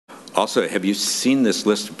Also, have you seen this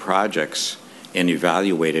list of projects and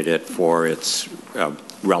evaluated it for its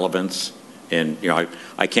relevance? And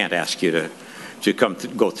I can't ask you to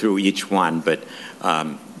go through each one, but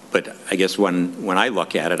I guess when I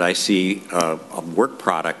look at it, I see a work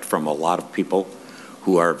product from a lot of people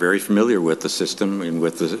who are very familiar with the system and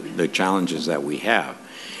with the challenges that we have.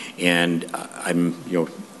 And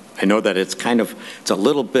I know that it's a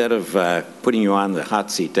little bit of putting you on the hot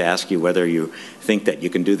seat to ask you whether you think that you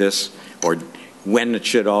can do this or when it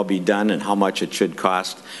should all be done and how much it should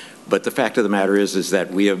cost. But the fact of the matter is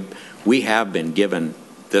that we have been given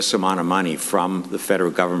this amount of money from the federal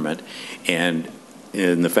government, and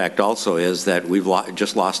the fact also is that we've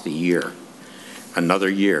just lost another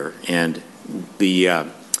year, and the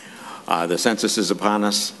census is upon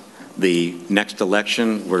us. The next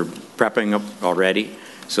election, we're prepping up already.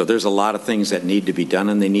 So there's a lot of things that need to be done,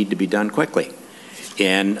 and they need to be done quickly.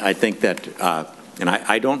 And I think that, and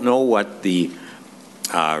I don't know what the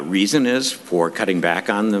reason is for cutting back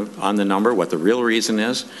on the number, what the real reason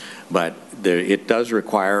is, but it does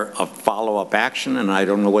require a follow-up action, and I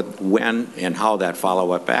don't know when and how that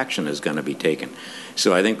follow-up action is going to be taken.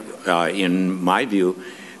 So I think, in my view,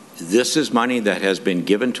 this is money that has been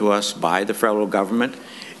given to us by the federal government.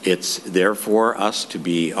 It's there for us to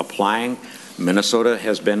be applying. Minnesota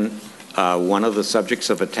has been one of the subjects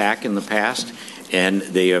of attack in the past, and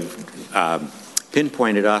they have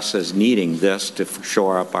pinpointed us as needing this to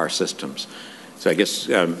shore up our systems. So I guess,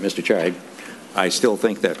 Mr. Chair, I still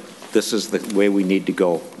think that this is the way we need to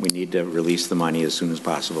go. We need to release the money as soon as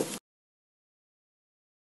possible.